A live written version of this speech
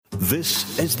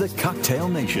This is the Cocktail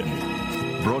Nation,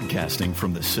 broadcasting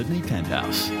from the Sydney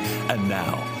Penthouse. And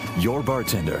now, your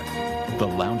bartender, the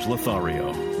Lounge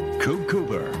Lothario, Coop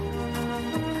Cooper.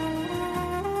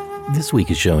 This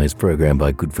week's show is programmed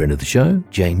by a good friend of the show,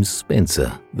 James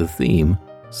Spencer. The theme,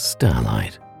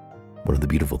 Starlight. One of the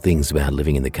beautiful things about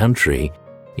living in the country,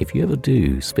 if you ever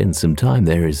do spend some time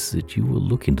there, is that you will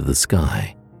look into the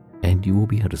sky and you will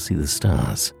be able to see the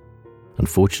stars.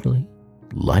 Unfortunately,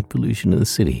 light pollution in the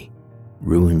city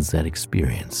ruins that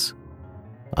experience.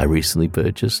 I recently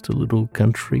purchased a little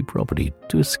country property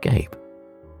to escape,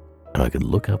 and I could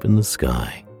look up in the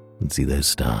sky and see those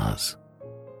stars.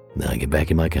 Now I get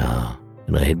back in my car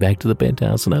and I head back to the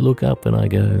penthouse and I look up and I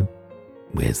go,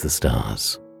 where's the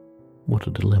stars? What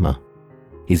a dilemma.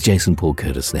 Here's Jason Paul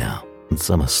Curtis now and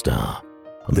Summer Star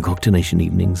on the Cocktail Nation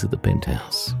evenings at the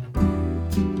Penthouse.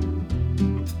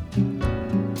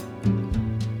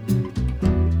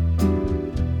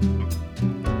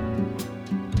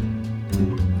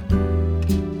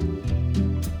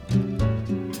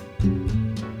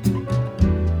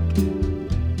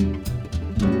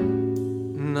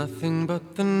 Nothing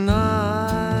but the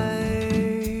night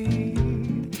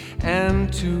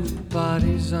and two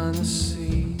bodies on the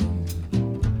sea,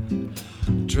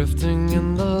 drifting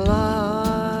in the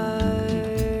light,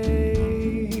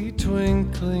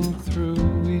 twinkling through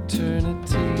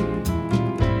eternity,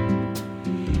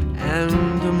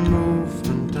 and the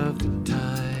movement of the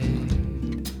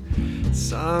tide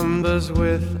sambas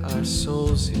with our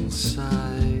souls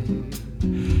inside,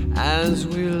 as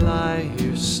we lie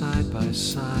here side by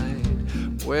side,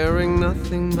 wearing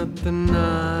nothing but the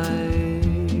night.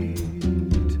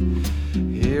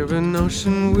 Hear an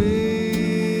ocean wind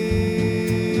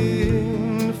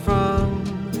from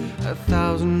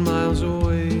 1,000 miles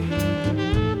away,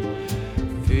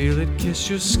 feel it kiss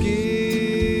your skin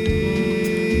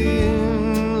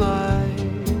like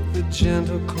the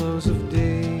gentle close of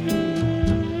day,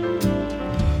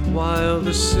 while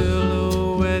the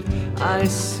silhouette I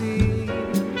see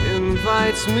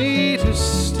invites me to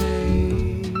stay.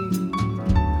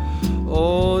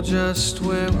 Oh, just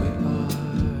where we are,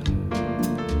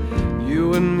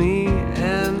 you and me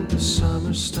and the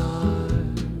summer star.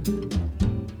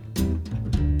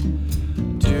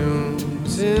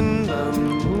 Dunes in the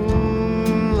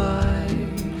moonlight,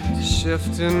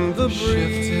 shifting the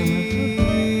breeze,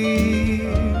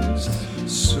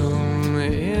 soon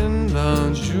in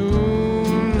the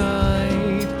June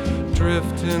night,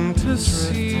 drifting to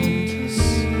sea.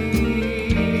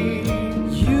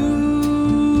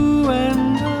 You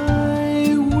and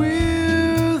I,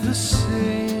 we're the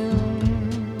same.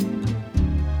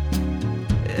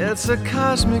 It's a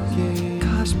cosmic game,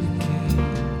 cosmic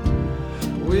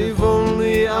game. We've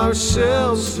only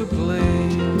ourselves to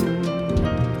blame.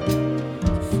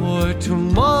 For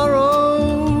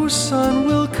tomorrow's sun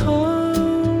will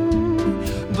come,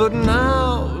 but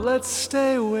now let's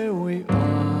stay where we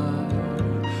are,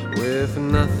 with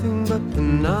nothing but the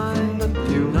night, but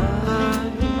you and I,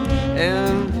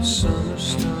 and the summer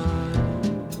star.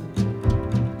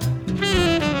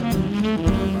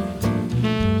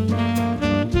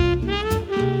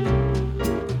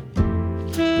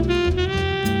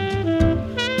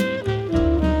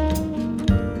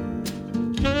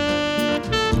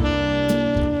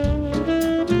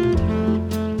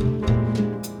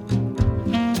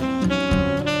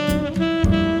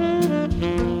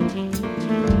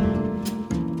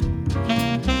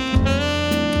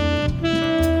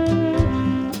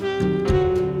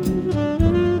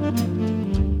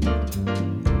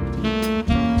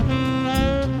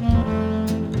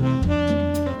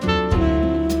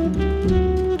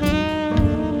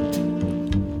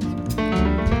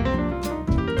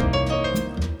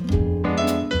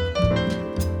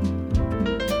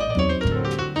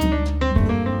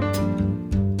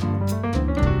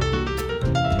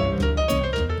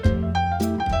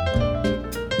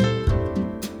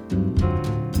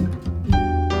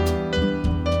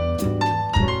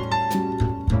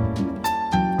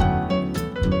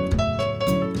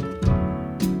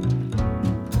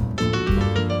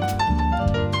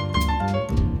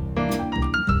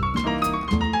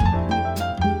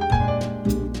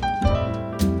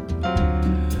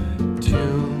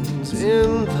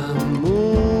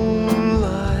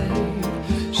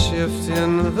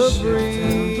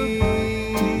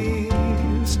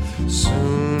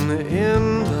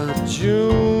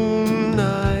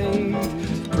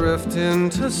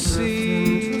 To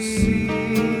see,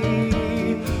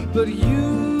 but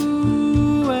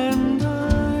you and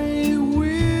I,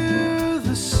 we're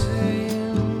the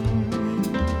same.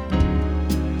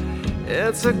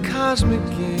 It's a cosmic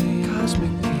game,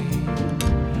 cosmic game.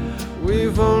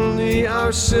 We've only only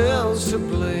ourselves to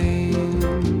blame.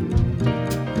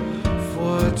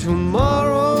 For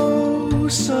tomorrow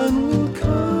sun will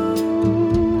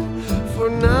come. For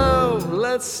now,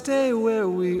 let's stay where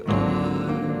we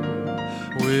are,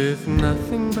 with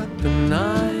nothing but the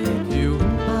night, you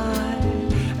and I,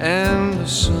 and the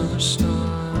summer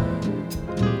star.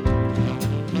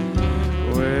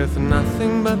 With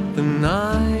nothing but the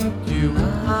night, you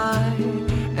and I,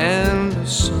 and the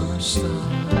summer star.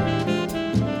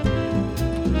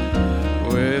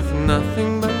 With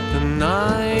nothing but the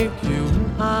night, you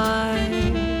and I,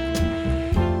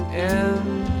 and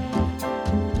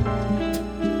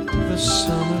the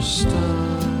summer star.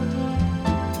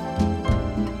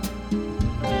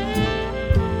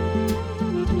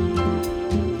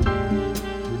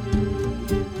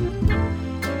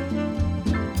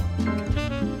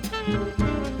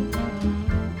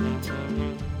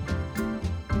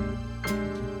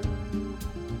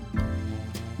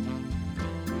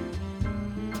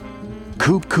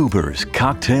 Coop Cooper's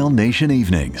Cocktail Nation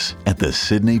Evenings at the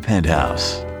Sydney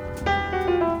Penthouse.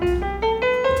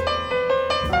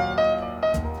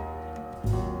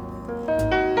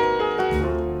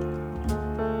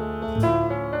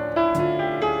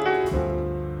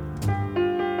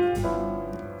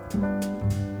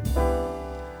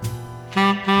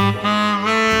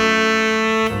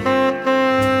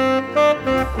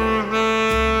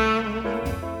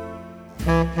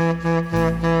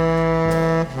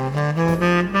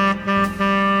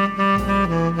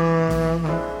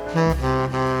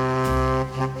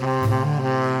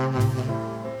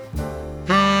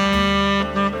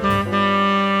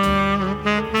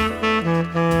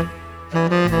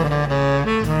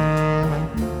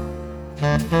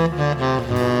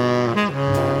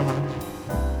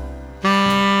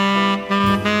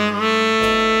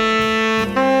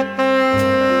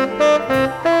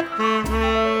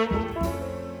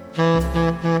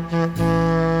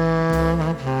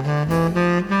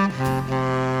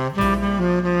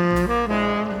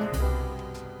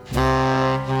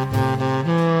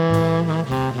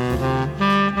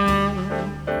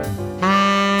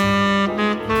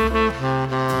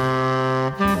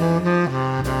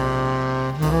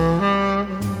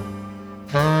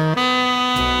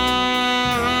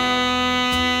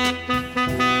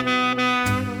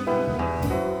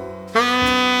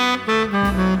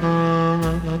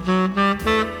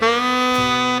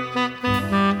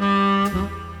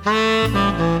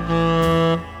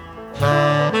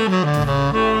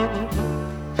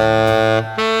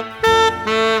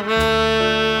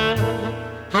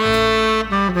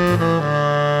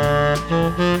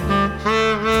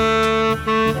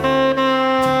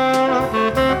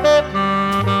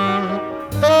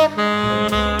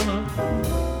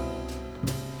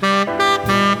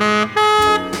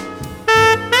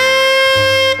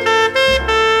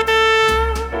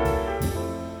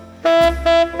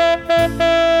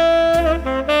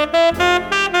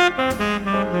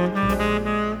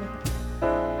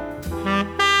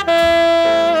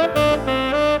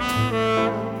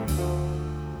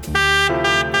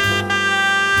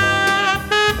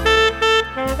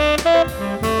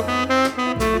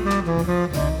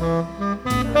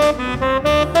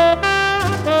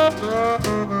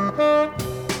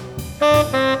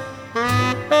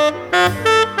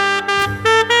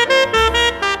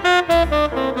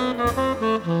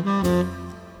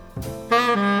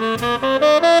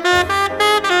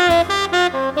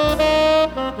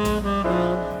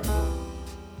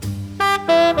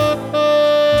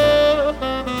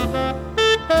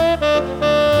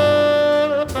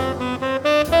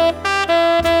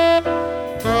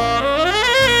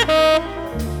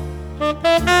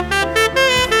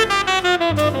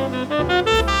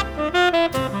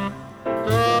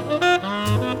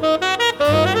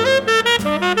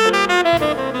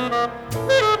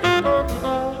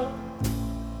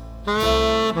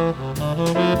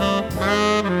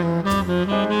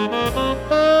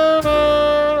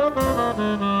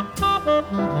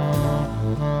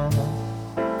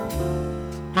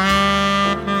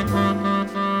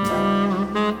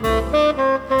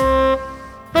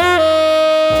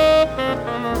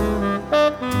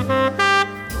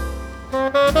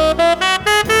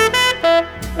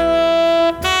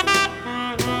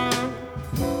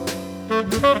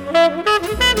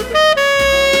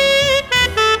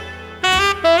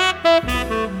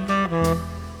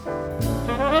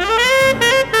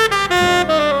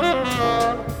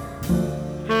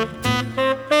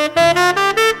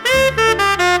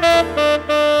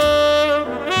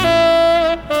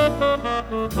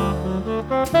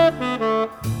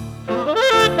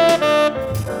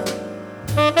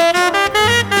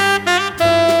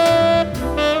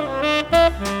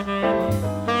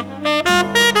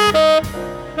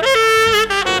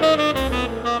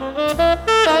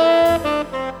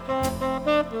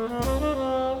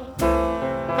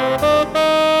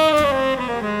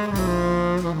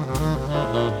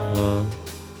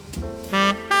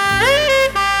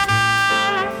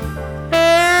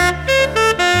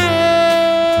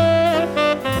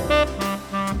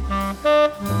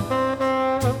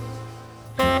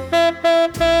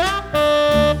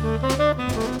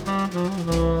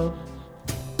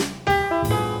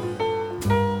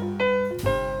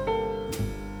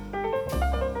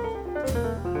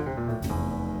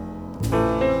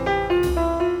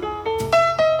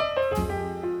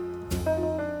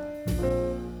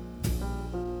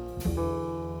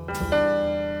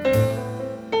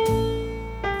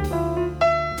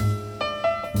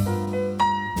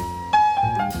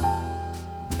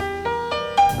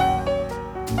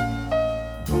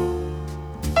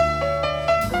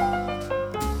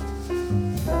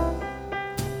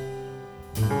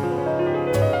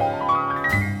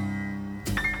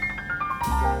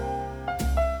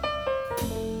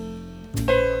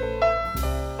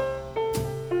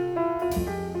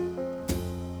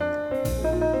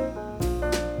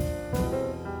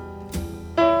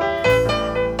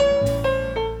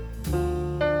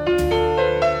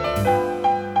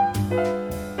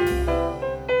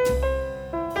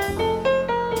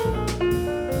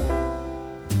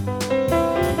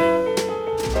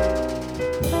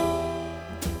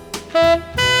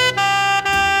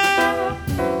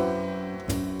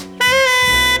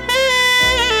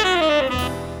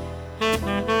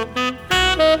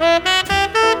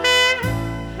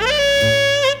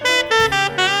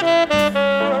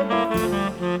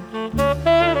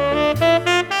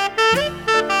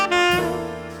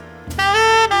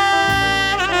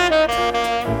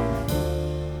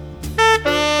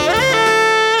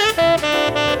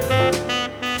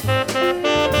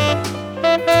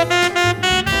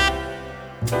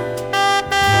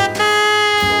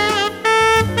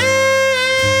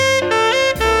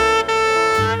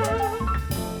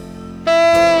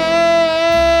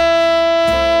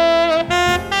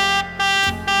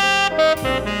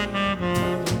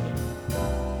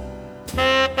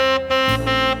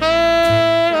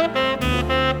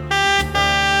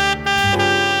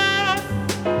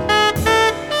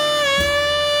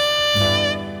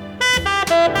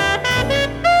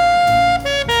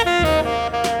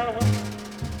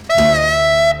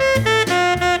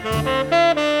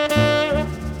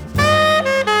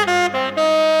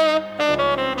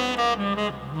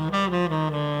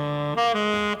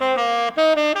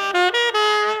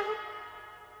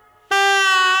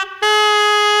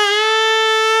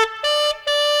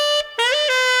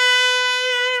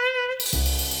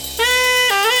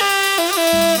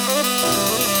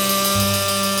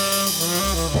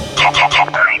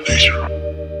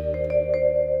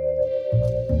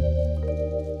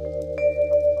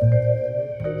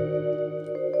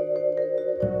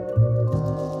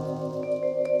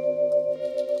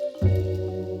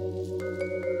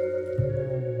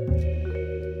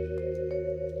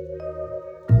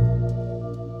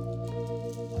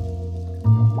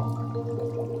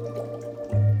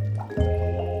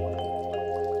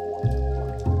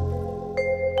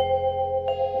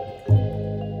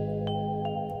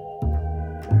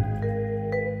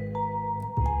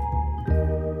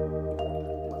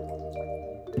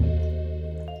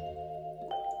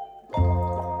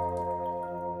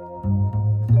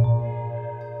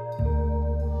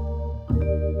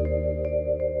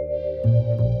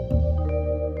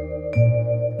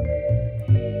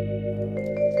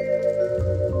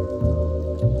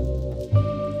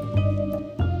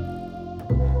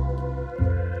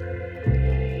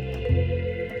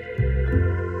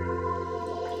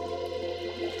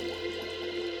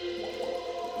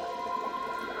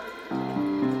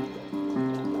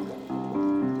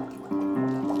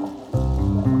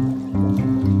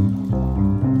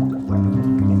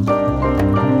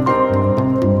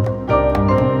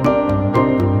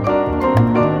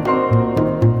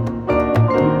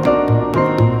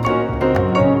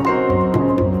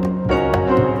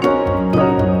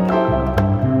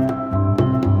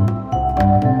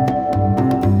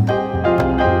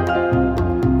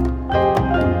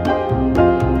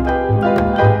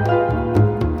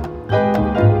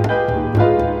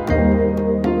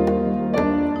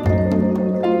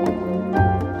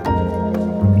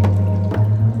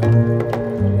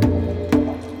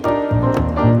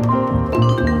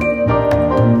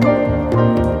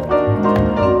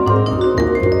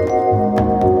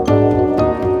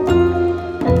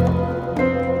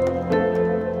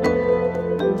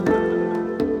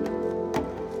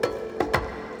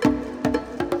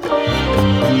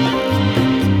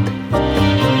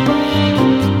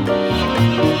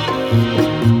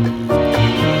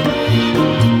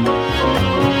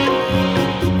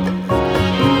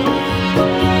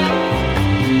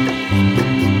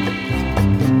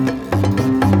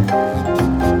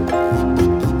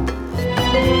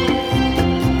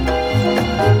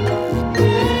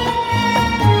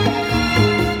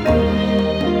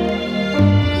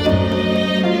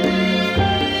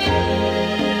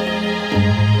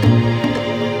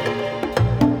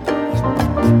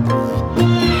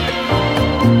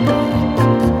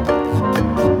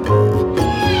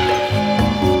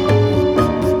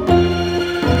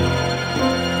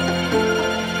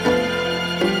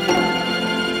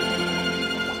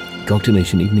 Cocktail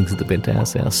Nation Evenings at the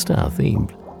Penthouse, our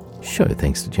star-themed show,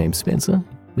 thanks to James Spencer,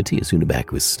 Matthias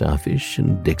Unebach with Starfish,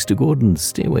 and Dexter Gordon's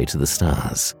Stairway to the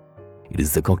Stars. It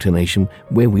is the Cocktail Nation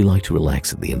where we like to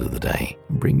relax at the end of the day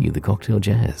and bring you the cocktail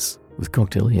jazz with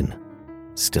Cocktail Inn,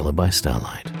 Stella by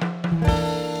Starlight.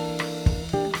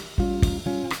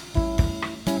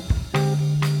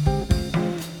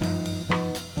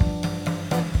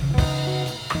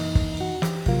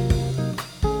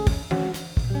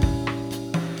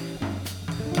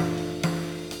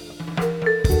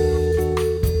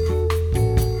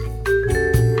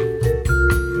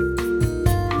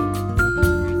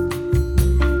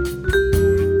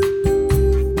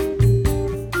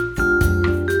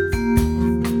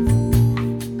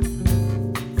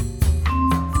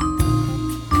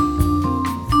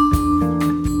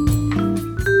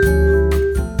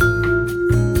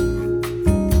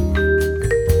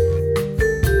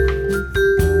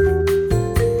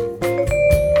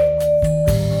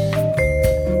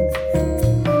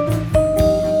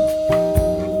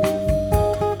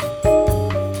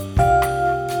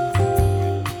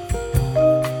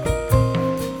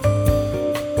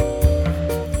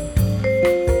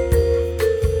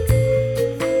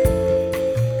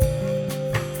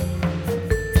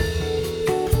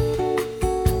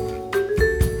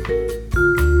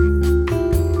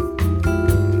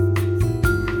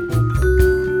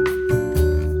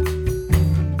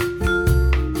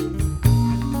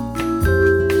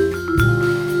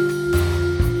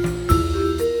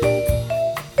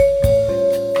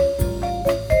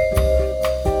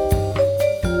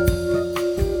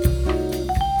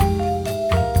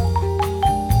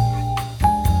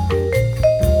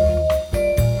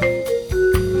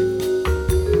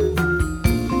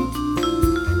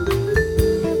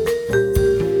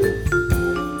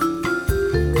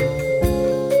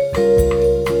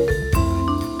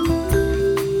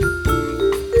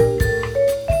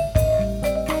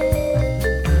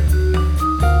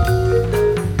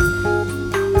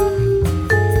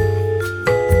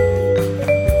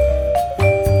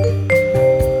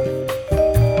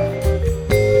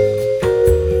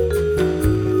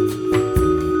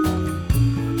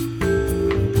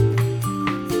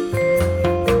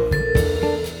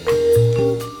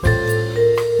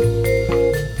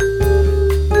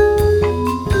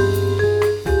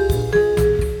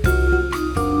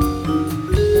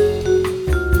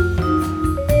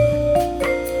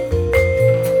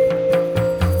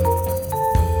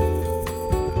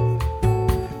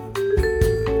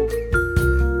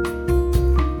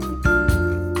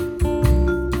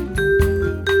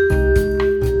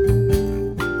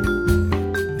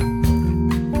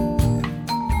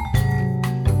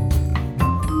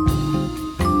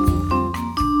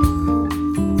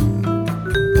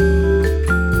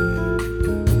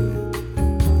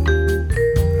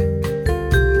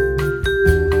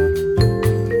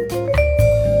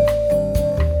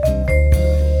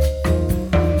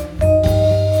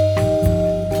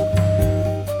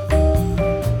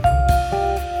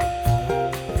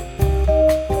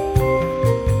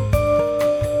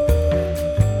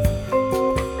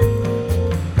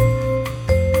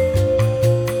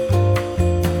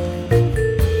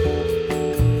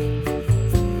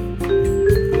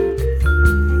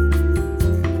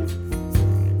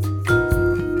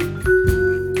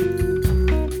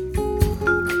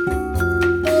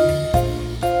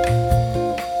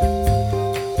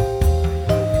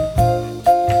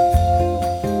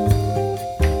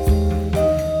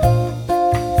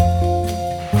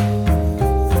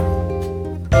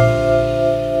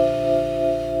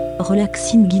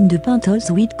 Relaxing in the Penthouse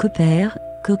with Copper,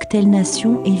 Cocktail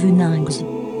Nation Evenings.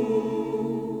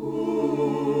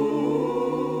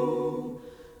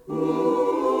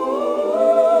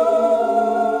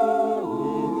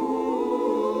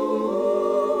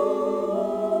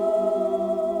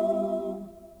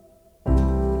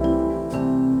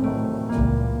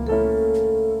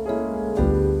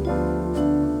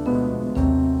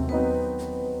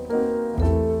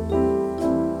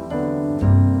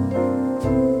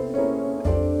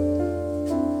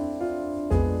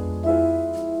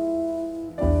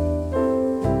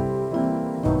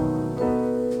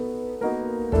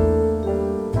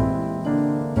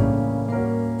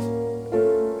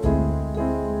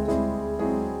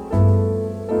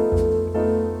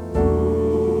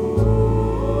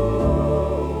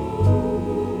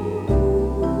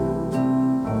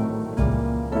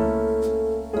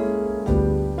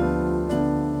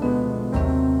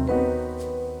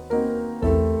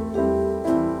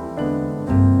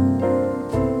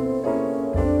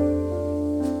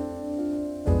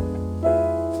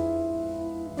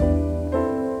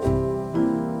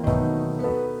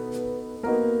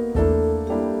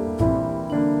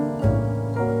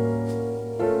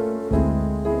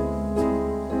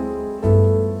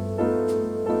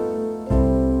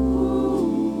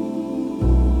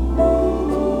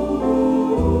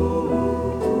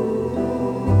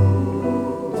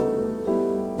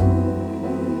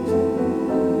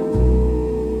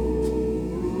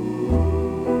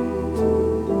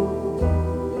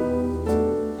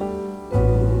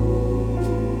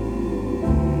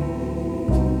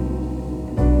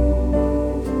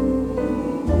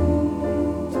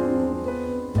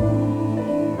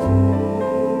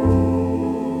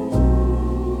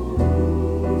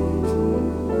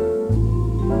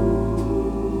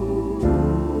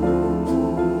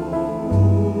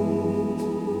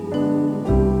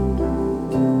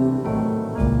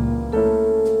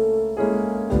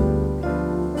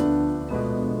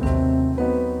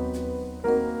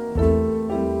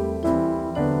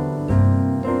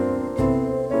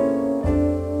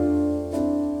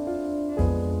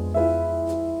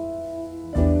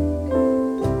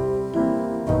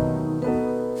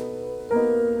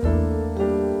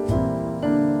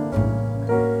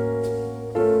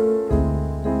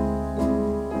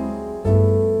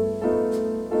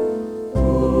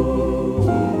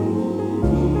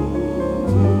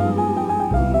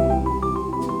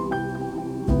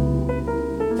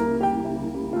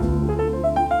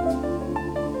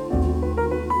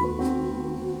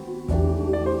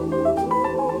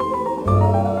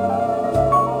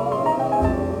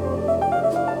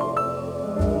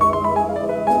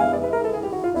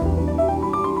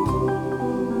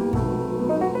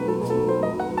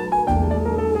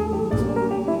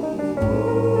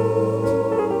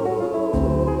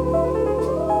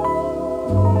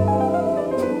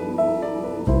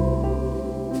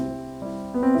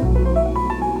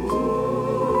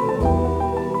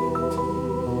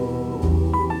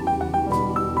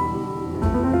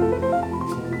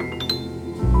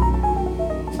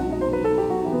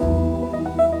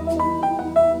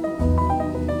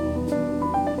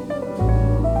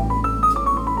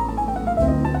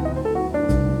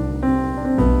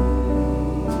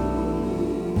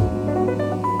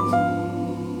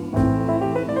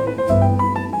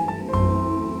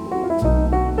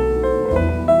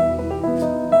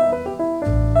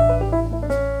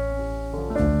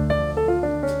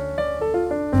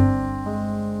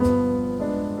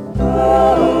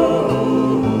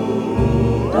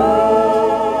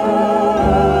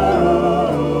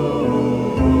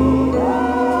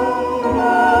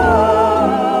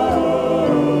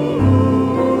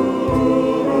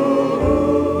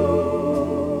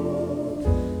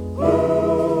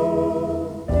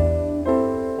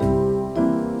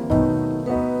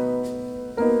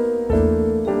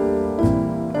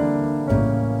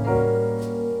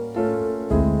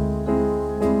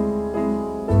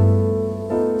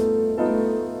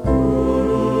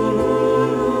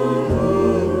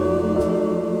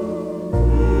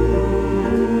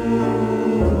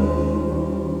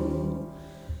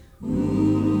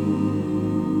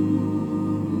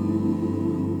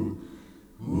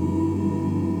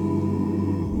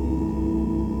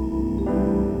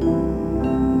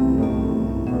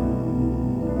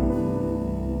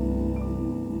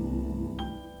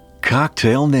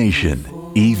 Cocktail Nation,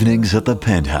 evenings at the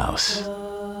Penthouse.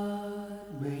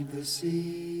 Made the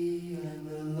sea and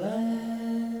the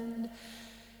land.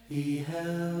 He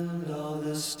held all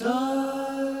the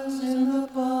stars in the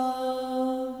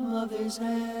palm of his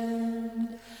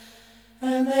hand,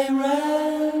 and they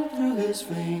ran through his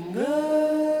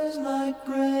fingers like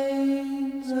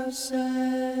grains of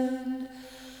sand.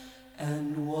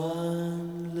 And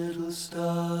one little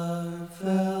star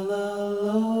fell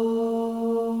alone.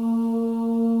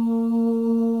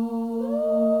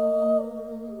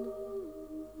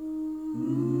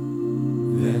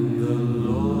 Then the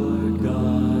Lord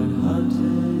God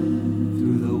hunted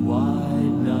through the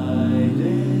wide night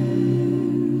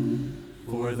air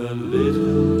for the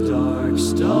little dark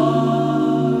star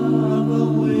on the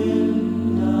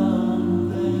wind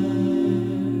down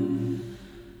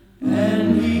there.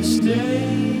 And he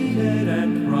stated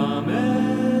and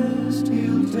promised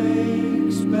he'll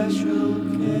take special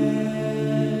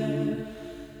care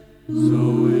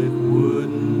so it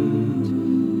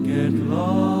wouldn't get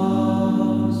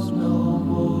lost no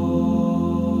more.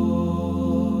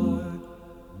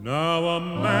 Now a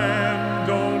man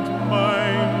don't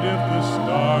mind if the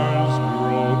stars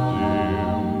grow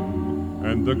dim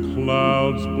and the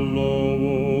clouds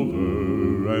blow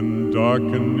over and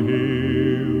darken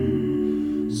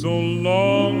him, so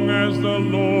long as the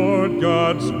Lord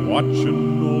God's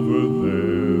watching over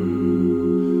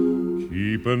them,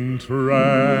 keeping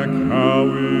track how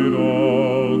it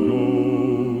all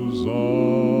goes on.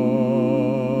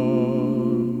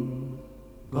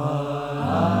 But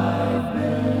I've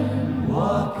been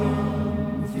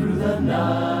walking through the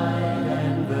night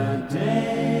and the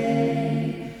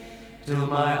day till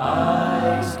my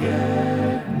eyes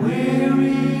get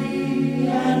weary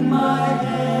and my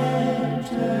head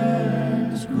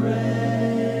turns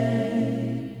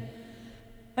gray.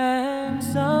 And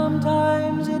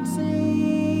sometimes it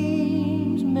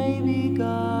seems maybe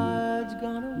God's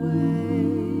gone away,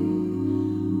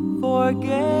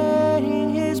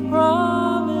 forgetting his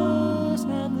promise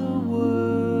and the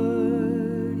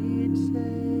word he'd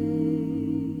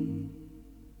say.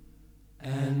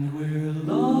 And we're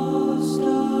lost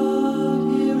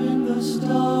out here in the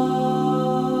stars,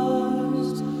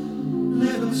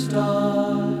 little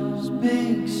stars,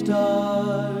 big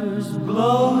stars,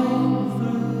 blowing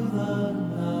through the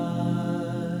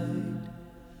night.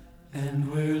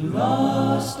 And we're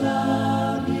lost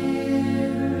out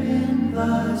here in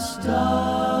the stars,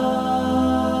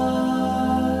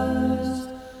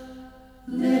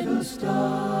 little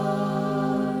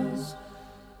stars,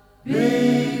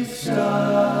 big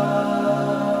stars,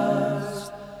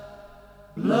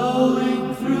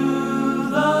 blowing through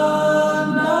the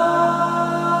night.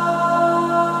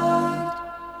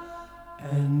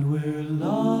 And we're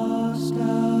lost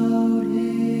out here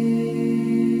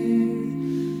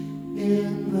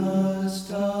in the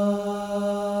stars.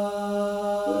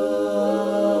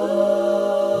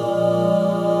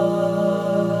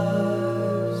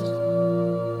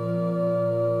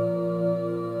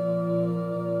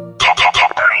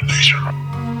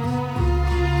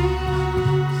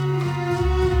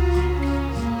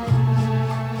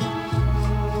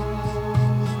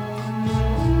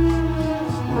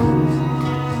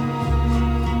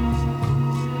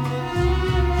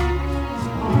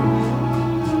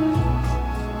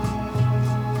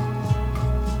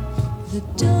 The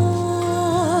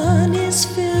dawn is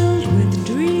filled with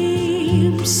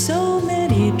dreams, so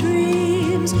many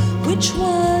dreams. Which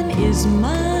one is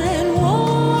mine?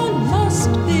 One must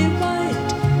be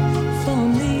right for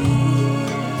me.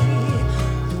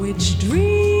 Which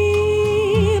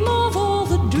dream of all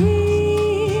the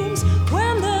dreams,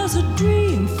 when there's a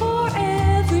dream for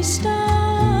every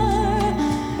star?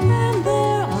 And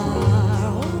there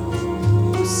are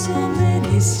oh, so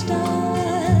many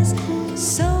stars,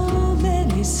 so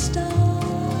many stars.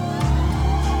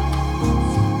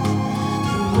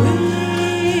 The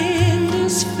wind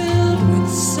is filled with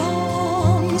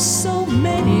songs, so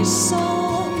many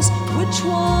songs. Which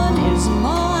one is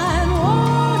mine?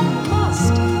 One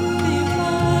must be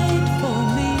right for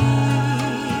me.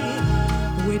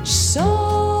 Which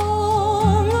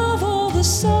song of all the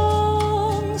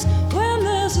songs, when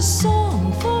there's a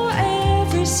song for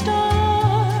every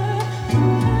star?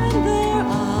 And there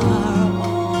are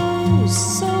oh,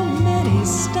 so many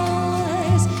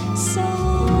stars, so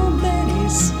many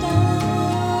stars.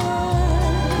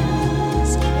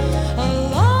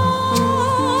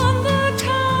 Along the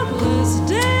countless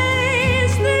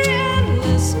days, the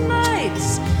endless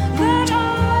nights that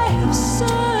I have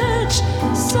searched,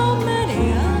 so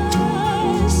many eyes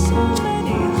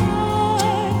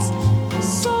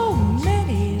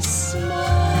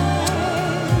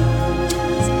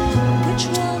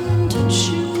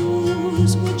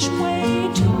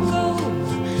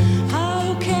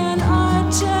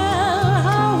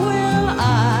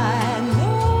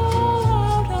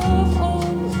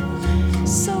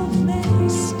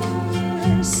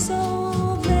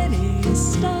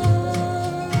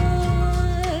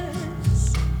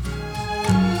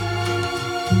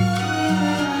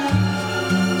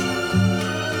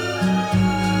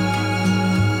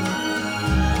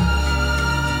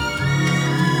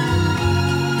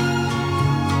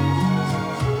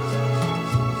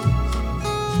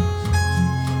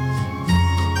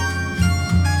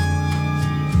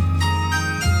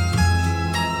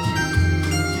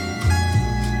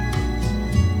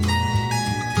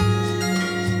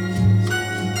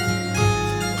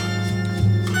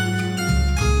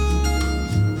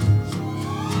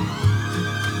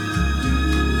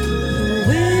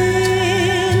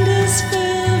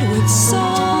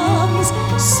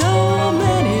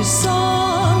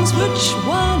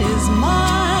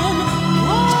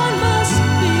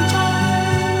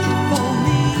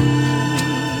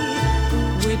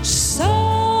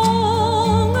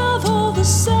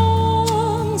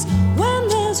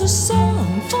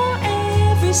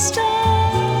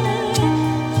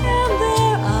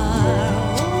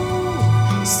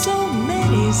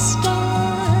many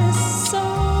stars, so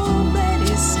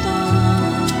many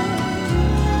stars.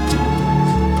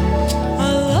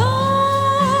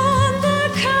 Along the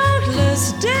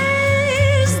countless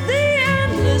days, the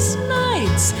endless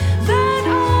nights that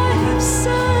I have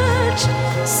searched,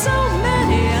 so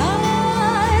many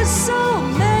eyes, so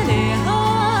many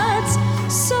hearts,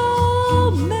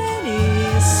 so many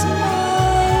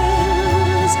smiles.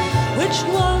 Which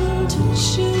one to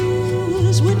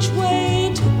choose, which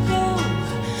way to go?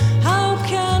 How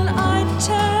can I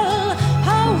tell?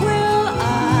 How will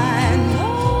I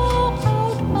know?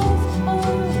 Out of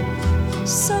all,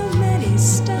 so many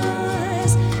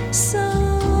stars,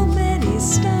 so many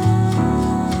stars,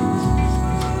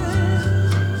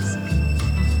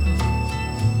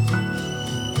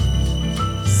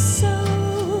 so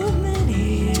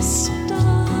many stars,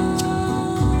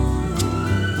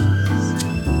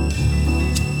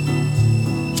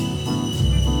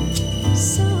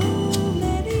 so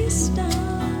many stars.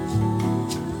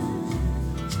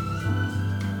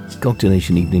 Cocktail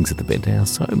Nation evenings at the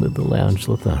Penthouse, home of the Lounge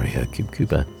Lothario, Cube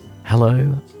Cooper.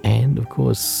 Hello, and of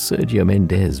course Sergio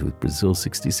Mendes with Brazil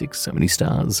 66, so many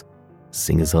stars.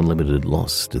 Singers Unlimited,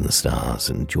 Lost in the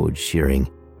Stars, and George Shearing.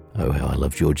 Oh, how I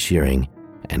love George Shearing,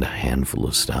 and a handful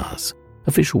of stars.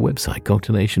 Official website,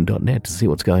 cocktailnation.net, to see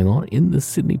what's going on in the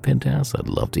Sydney Penthouse. I'd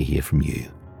love to hear from you.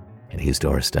 And here's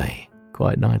Doris Day,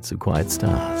 Quiet Nights of Quiet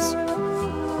Stars.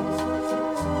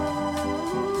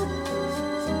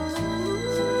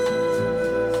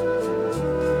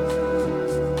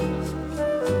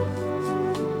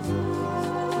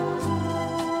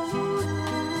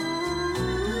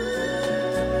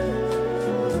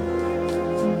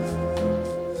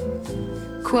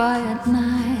 Quiet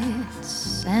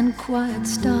nights and quiet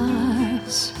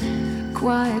stars,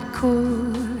 quiet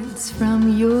chords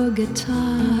from your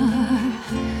guitar,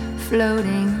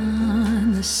 floating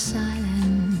on the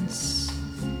silence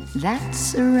that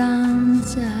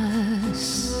surrounds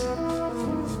us.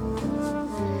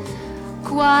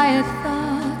 Quiet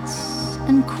thoughts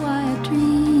and quiet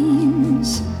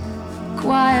dreams,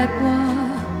 quiet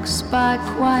walks by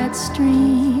quiet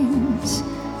streams,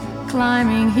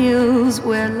 climbing hills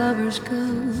where lovers go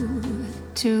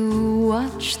to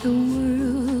watch the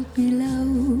world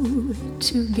below.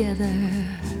 Together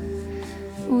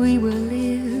we will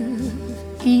live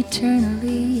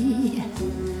eternally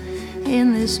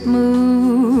in this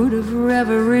mood of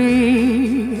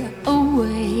reverie,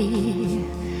 away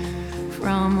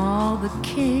from all the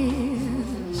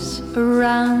cares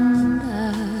around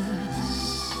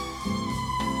us.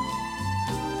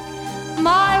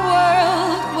 My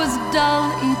world was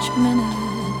dull each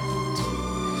minute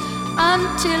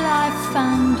until I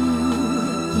found you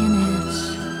in it,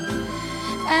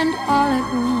 and all at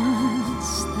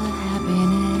once the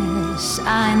happiness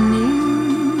I knew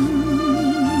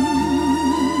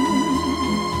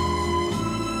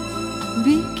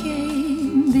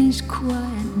became these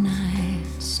quiet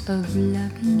nights of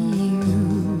loving you.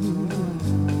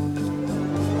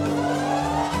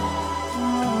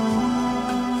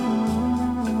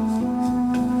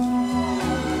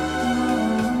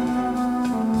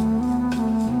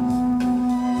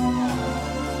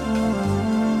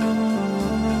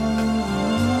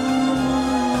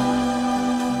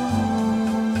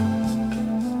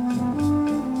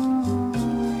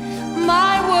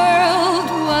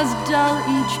 Dull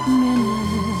each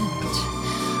minute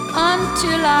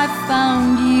until I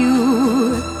found you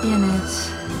in it,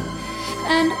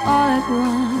 and all at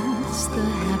once the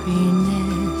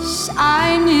happiness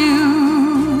I knew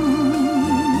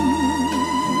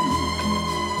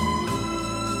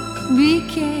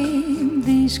became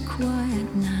these quiet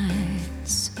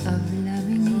nights of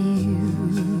loving you.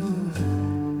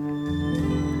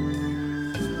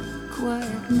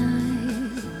 Quiet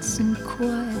nights and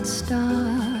quiet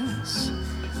stars,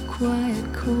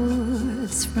 quiet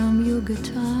chords from your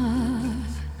guitar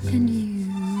and you.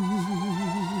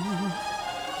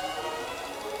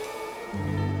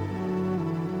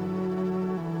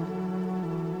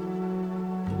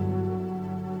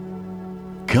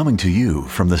 Coming to you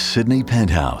from the Sydney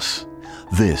Penthouse,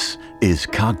 this is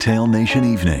Cocktail Nation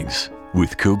Evenings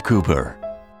with Coop Cooper.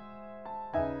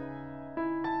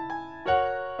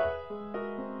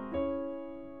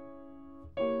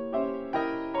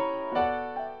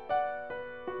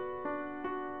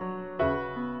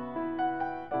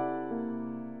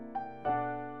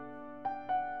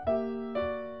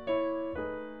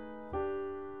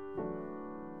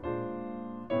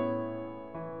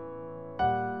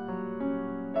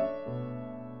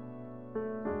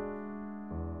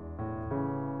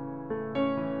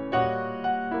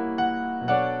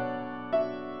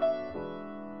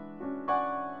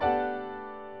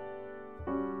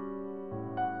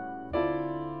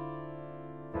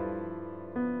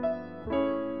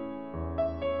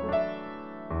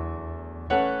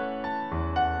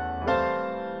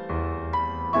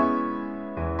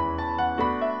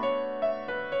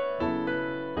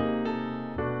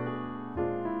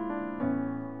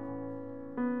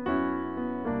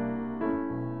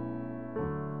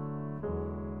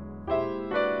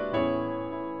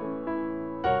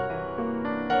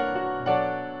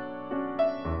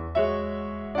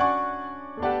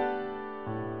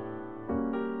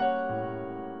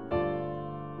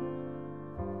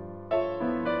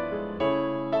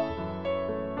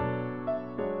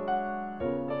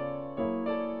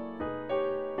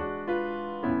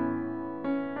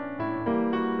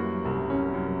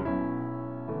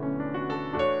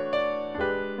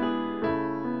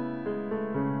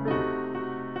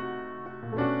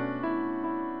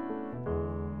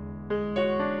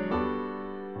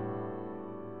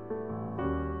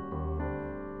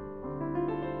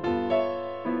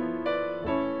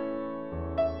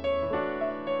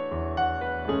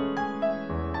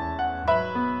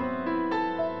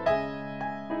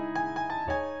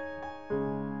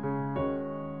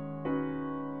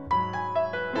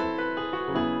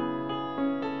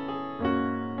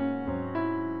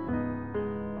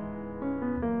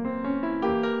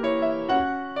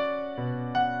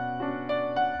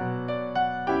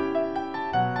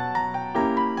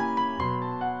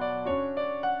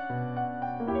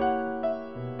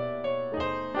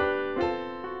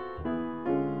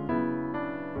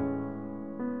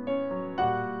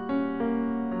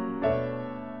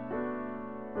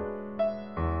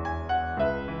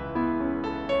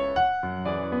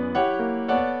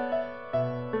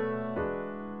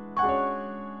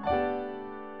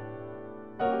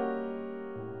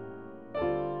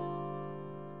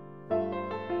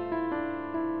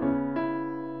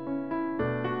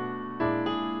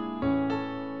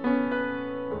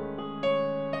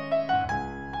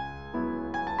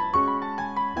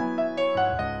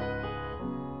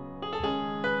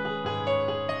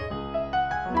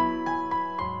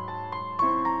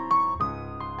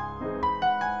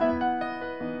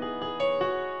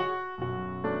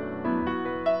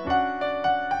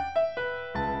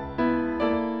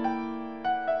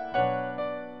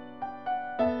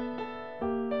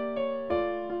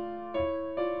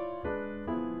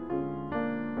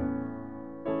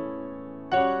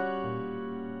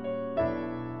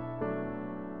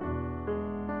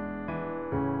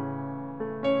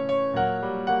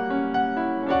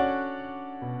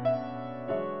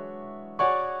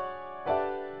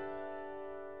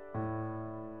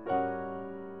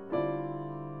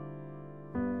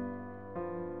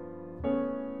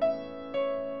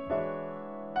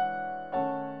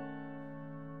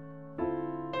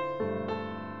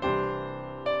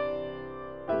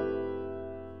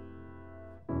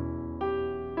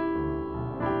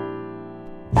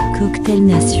 Cocktail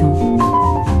Nation.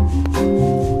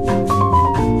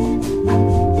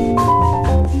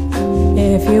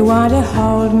 If you want to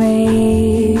hold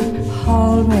me,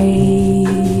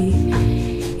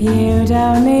 you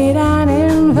don't need an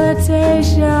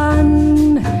invitation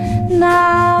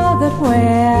now that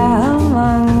we're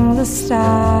among the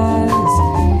stars.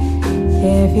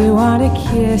 If you want to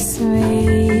kiss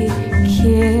me,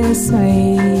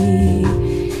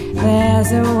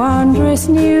 there's a wondrous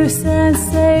new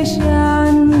sensation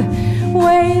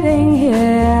waiting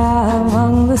here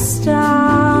among the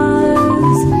stars.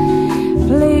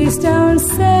 Please don't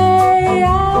say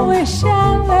I wish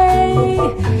I may,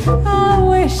 I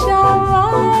wish I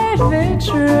might be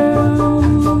true.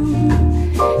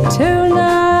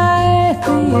 Tonight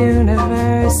the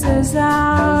universe is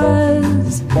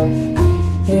ours.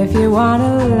 If you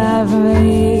wanna love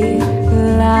me,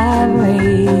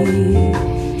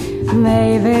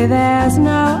 maybe there's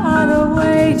no other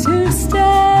way to stay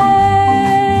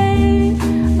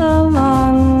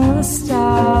among the stars.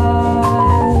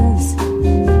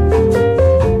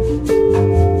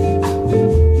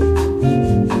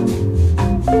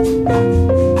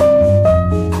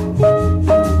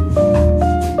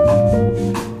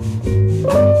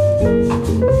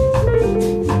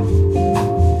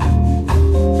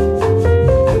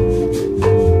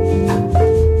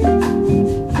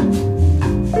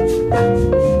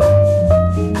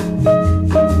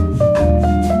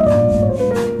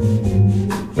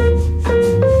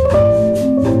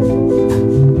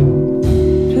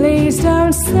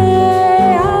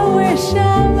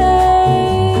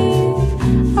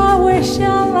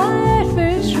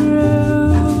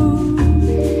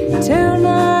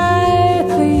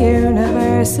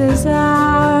 Is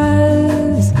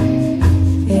ours.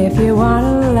 If you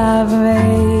wanna love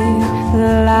me,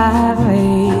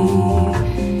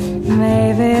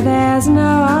 maybe there's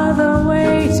no other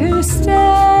way to stay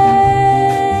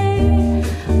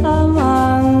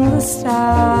among the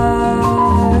stars,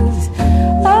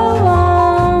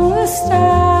 among the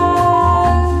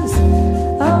stars,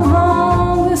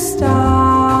 among the stars.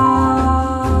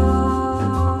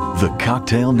 The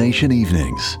Cocktail Nation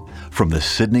Evenings from the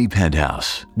Sydney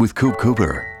Penthouse with Coop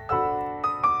Cooper.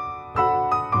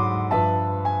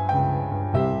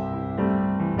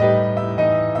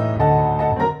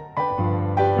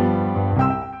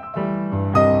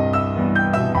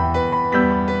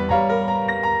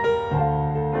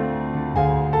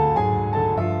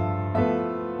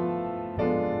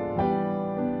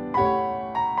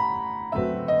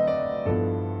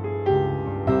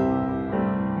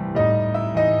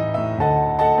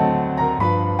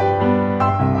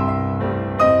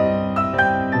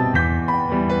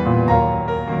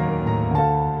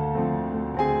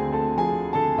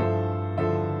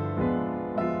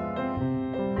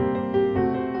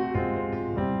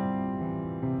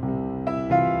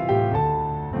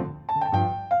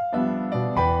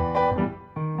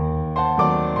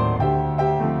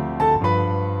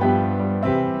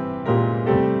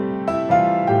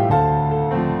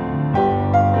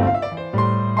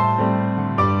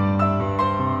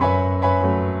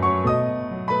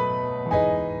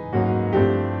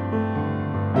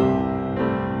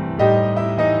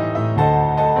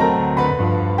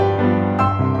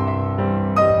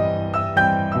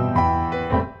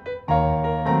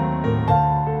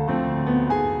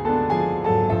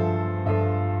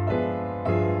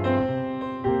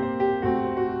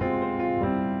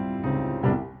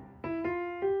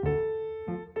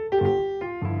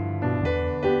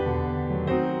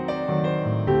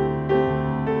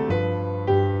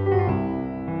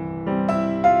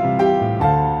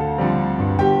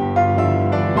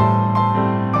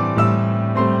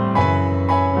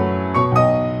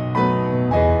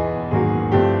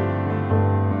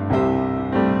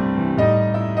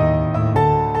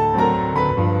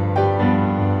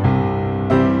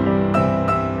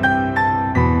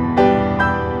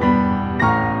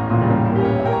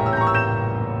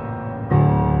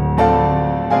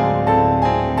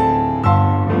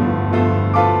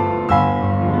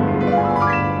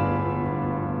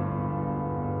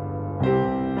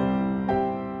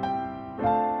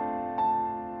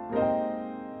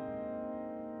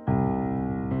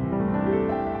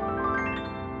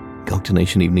 Cocktail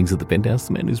Nation Evenings at the Penthouse,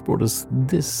 the man who's brought us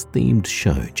this themed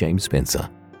show, James Spencer.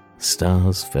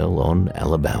 Stars Fell on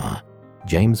Alabama.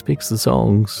 James picks the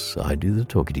songs, I do the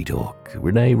talkity talk.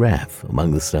 Renee Raff,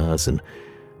 Among the Stars, and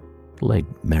late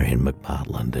Marion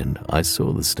McPartland, and I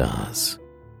Saw the Stars.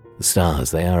 The stars,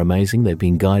 they are amazing. They've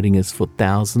been guiding us for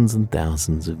thousands and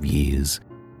thousands of years.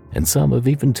 And some have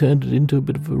even turned it into a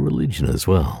bit of a religion as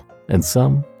well. And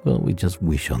some, well, we just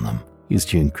wish on them. Here's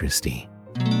June Christie.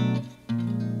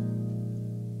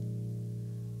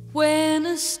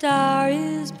 star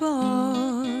is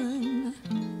born,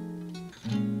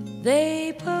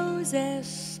 they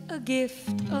possess a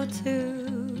gift or two.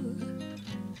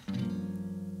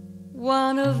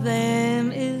 One of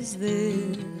them is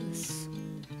this: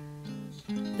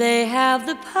 they have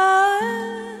the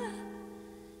power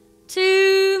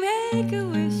to make a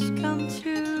wish come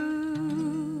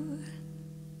true.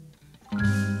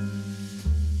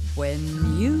 When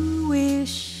you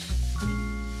wish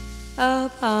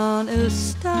upon a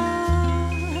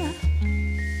star,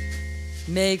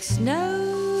 makes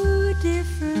no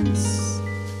difference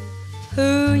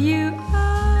who you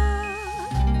are.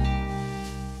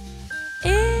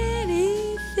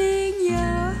 Anything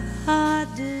your heart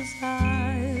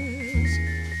desires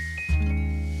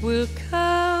will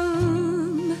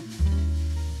come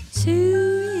to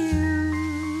you.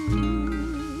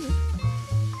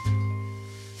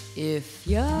 If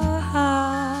your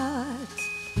heart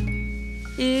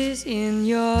is in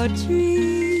your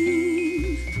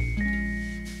dream,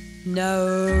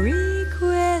 no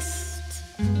request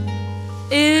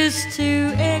is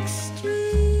too extreme.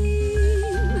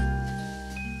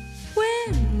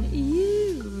 When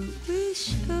you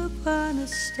wish upon a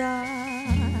star,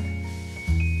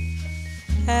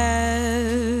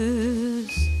 as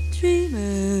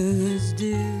dreamers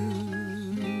do,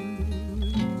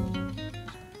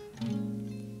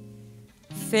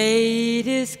 fate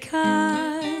is kind,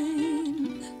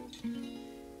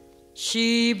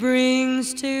 she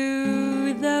brings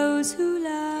to those who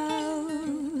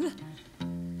love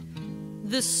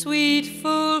the sweet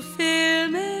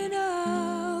fulfillment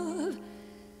of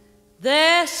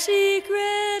their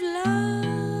secret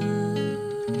longing.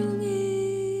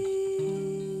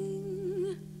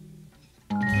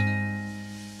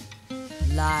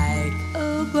 Like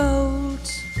a bolt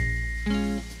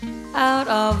out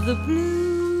of the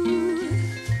blue,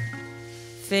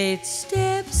 fate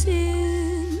steps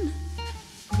in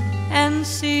and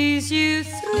sees you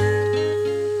through.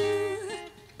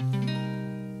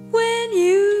 When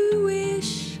you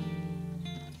wish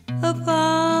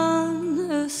upon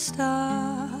a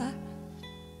star,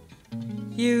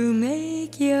 you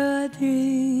make your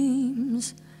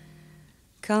dreams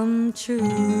come true.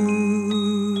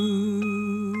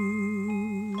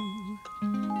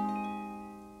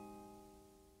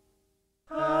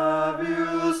 Have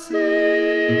you seen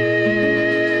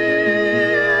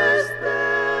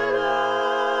Stella?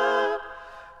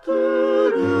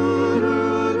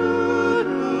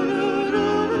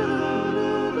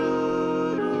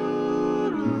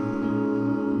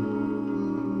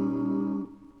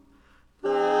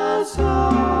 The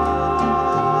song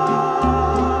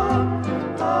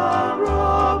of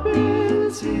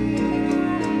robin sings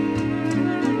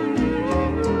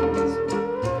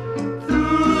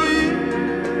through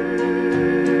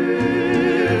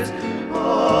years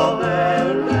of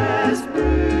endless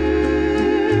spring.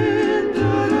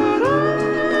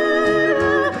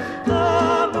 The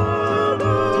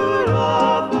murmur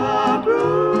of a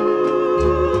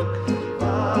brook,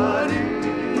 but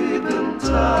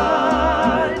eventide,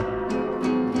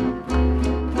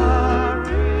 the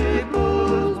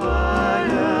ripples by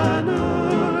a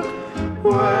nook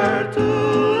where two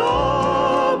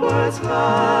lovers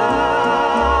hide.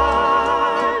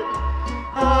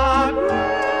 A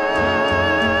great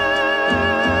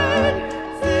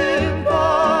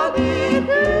symphony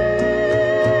filled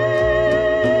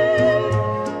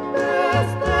the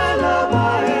Stella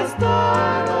by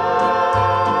starlight,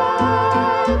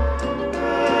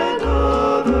 and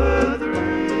other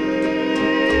three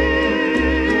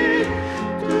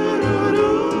to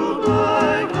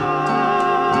my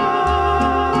heart,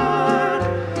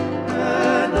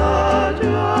 and I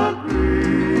just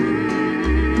breathe.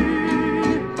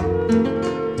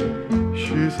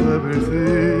 She's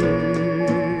everything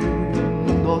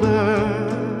on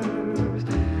earth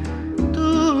to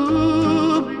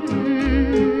me.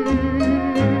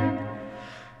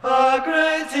 A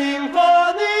great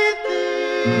symphony theme,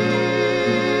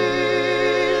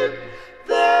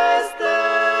 the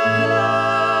Stella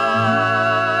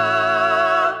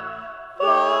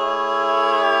by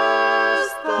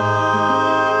starlight.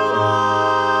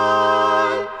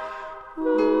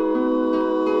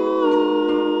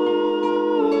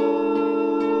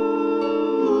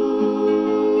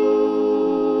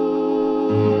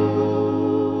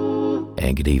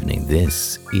 And good evening.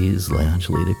 This is Lounge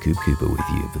Leader Coop Cooper with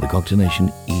you for the Cocktail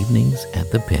Nation evenings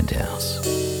at the Penthouse.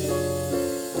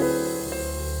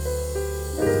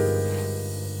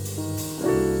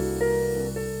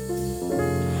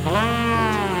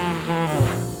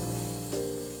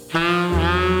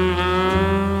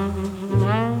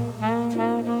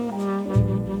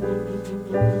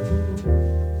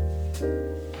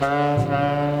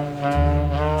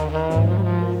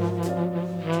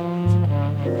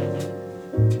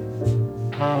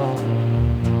 Let's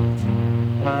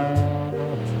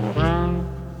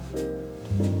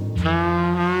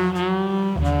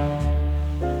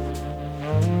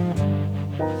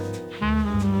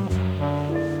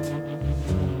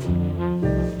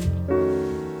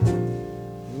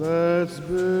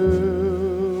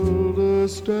build a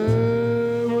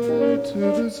stairway to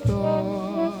the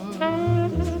stars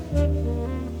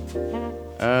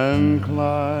and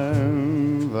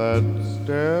climb that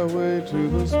stairway to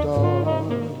the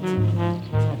stars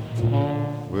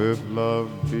with love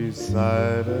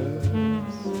beside us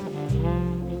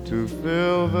to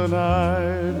fill the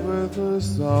night with a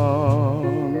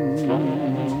song.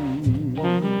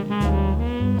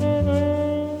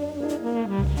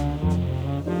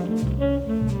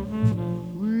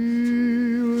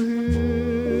 We'll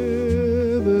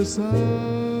hear the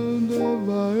sound of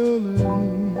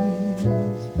violins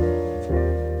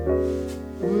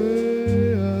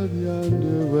way out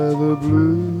yonder where the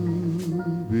blue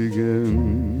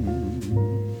begins.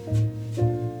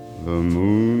 The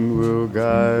moon will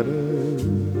guide us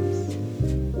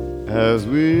as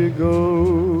we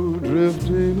go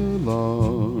drifting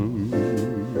along.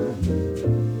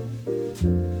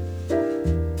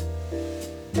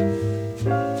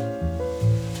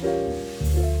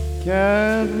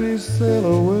 Can't we sail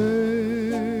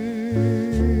away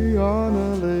on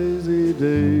a lazy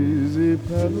daisy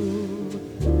pedal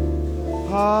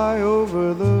high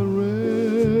over the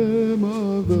rim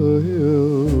of the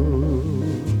hill?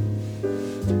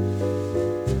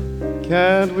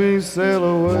 Can't we sail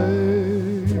away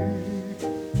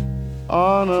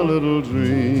on a little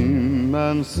dream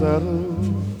and settle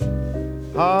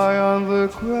high on the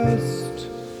crest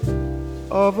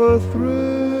of a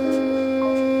thrill?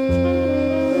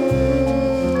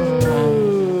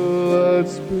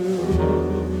 Let's build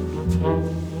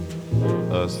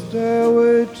a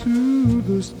stairway to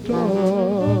the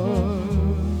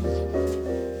stars,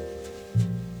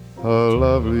 a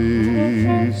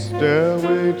lovely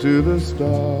stairway to the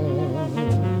stars.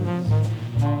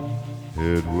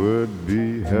 It would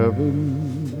be heaven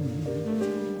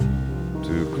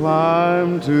to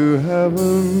climb to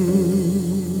heaven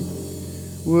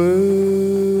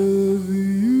with you.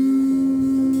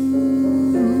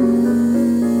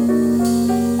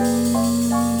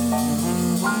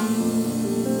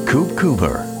 Coop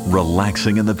Cooper,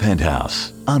 relaxing in the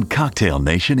penthouse on Cocktail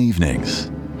Nation Evenings.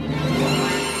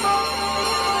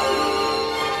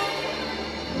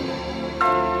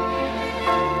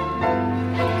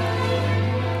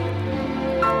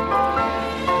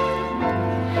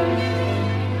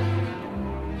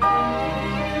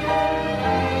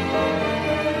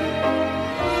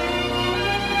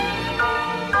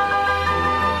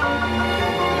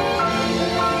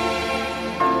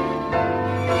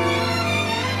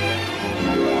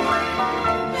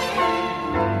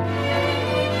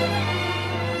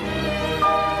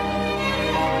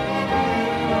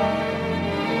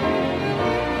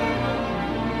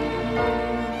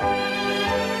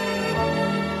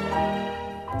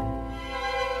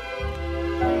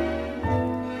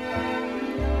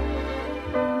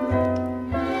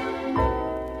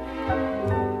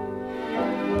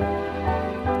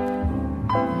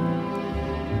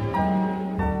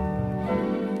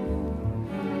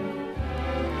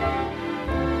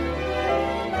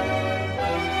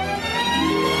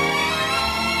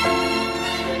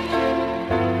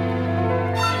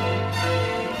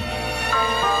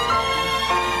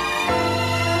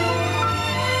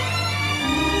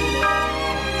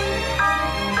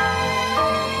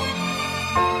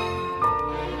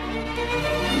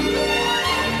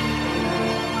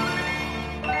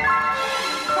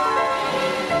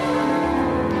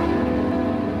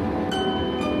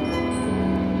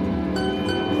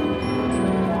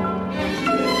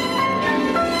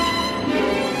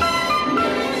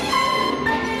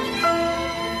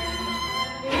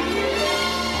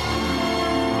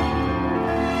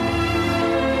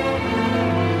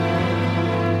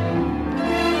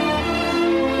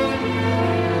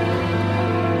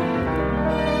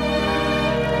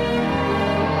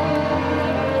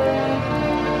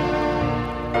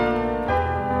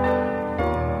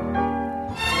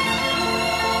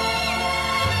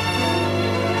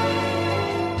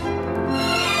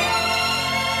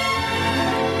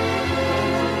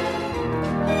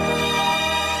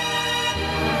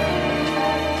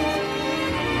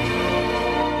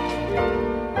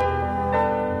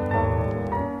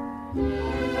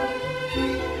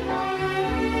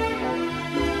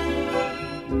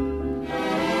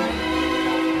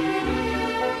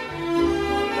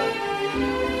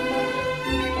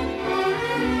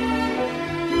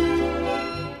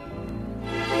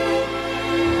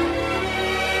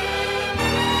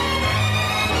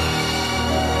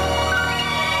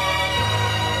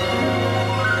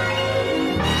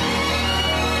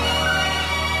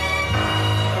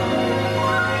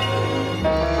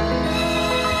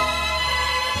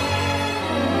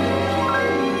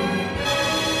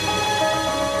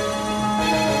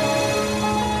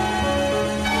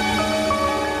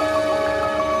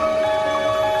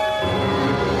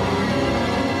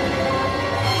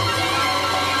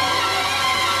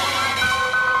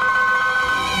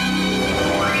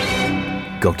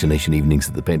 Cocktail Nation Evenings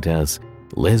at the Penthouse.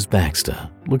 Les Baxter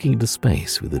looking into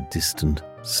space with a distant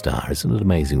star. Isn't it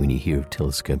amazing when you hear of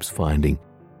telescopes finding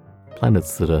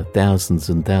planets that are thousands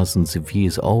and thousands of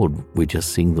years old? We're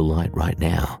just seeing the light right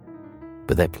now.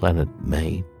 But that planet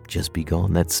may just be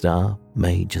gone. That star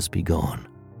may just be gone.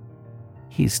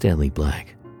 Here's Stanley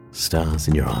Black, Stars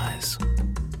in Your Eyes.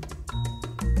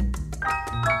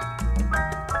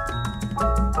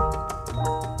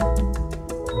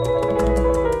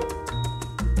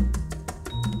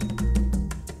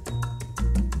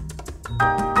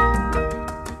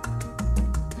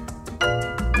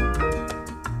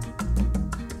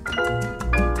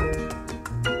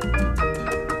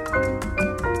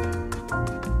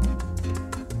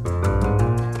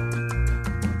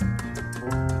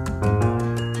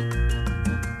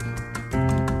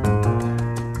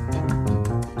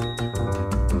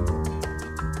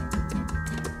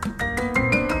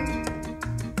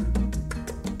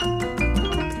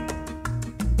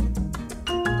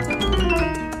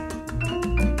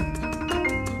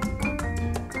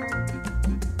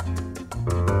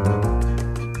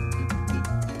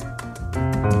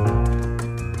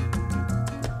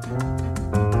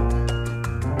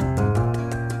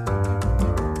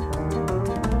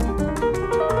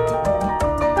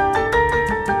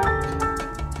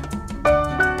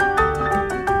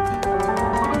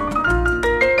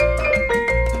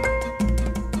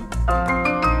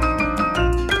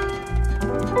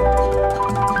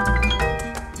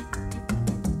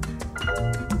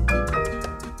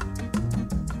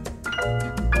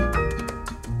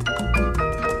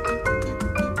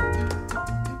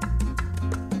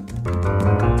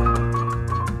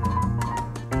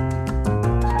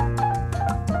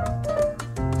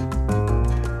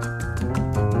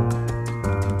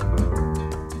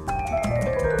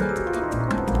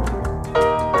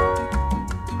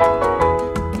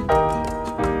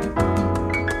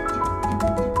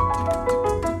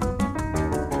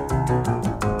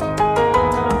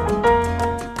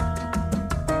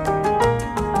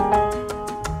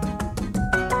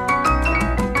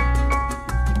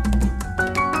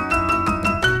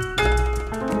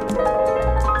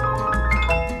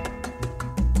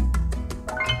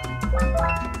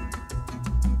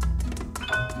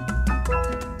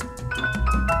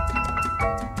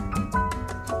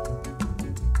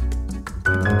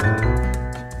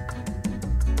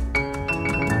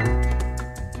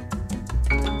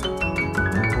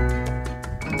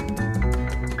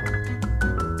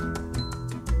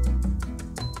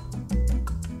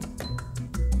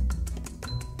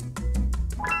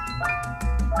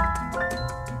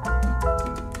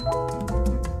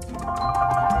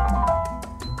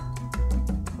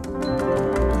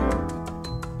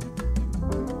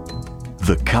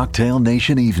 The Cocktail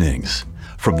Nation Evenings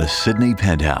from the Sydney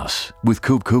Penthouse with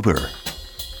Coop Cooper.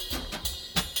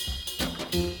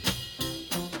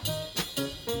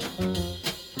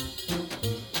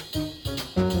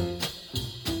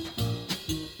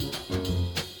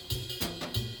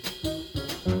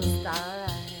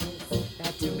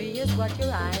 What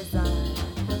your eyes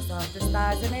are, soft as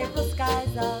stars in April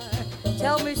skies are.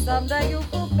 Tell me someday you'll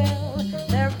fulfill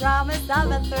their promise of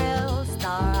a thrill.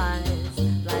 Star eyes,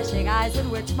 flashing eyes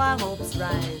in which my hopes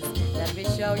rise. Let me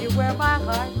show you where my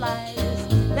heart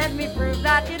lies. Let me prove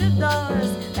that it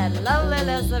adores that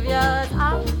loveliness of yours.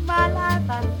 All my life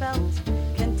I felt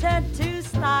content to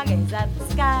stargaze at the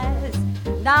skies.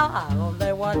 Now I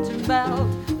only want to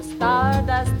melt the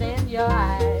stardust in your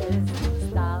eyes.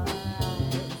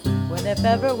 When if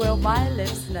ever will my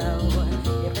lips know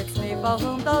if it's me for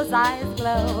whom those eyes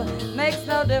glow. Makes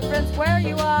no difference where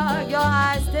you are, your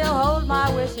eyes still hold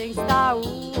my wishing star.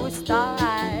 Ooh, star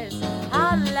eyes,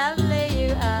 how lovely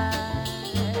you are.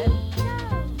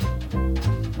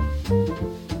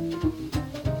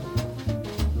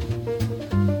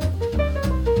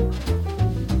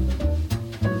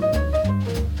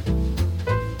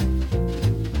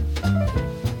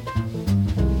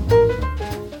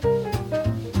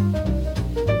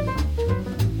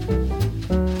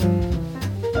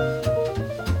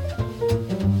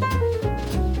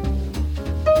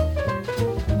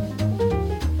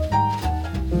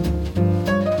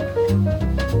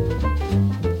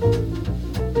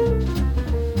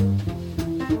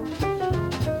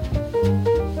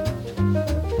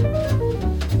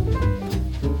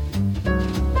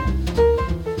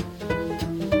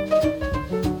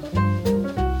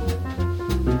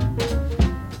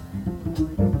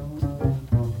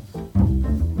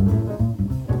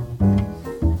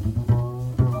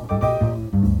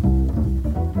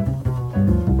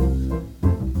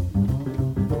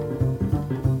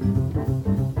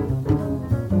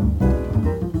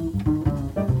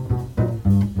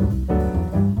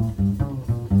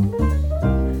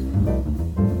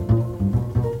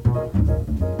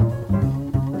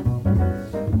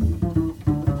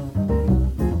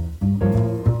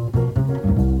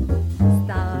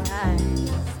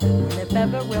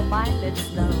 if it's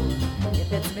snow,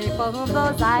 if it's me for whom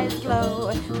those eyes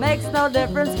glow. Makes no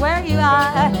difference where you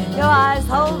are, your eyes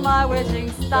hold my wishing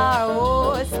star.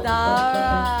 Oh, star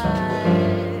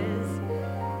eyes,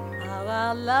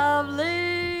 how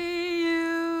lovely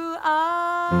you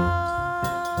are.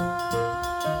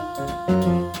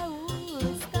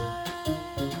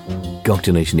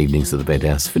 Cocktail Nation Evenings at the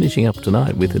Penthouse, finishing up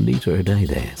tonight with Anita O'Day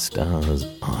there, Star's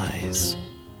Eyes.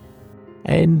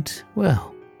 And,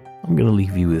 well, I'm going to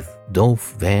leave you with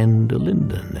Dolph van der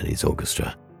Linden and his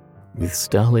orchestra with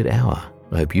Starlit Hour.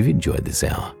 I hope you've enjoyed this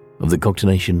hour of the Cocktail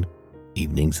Nation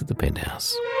Evenings at the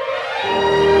Penthouse.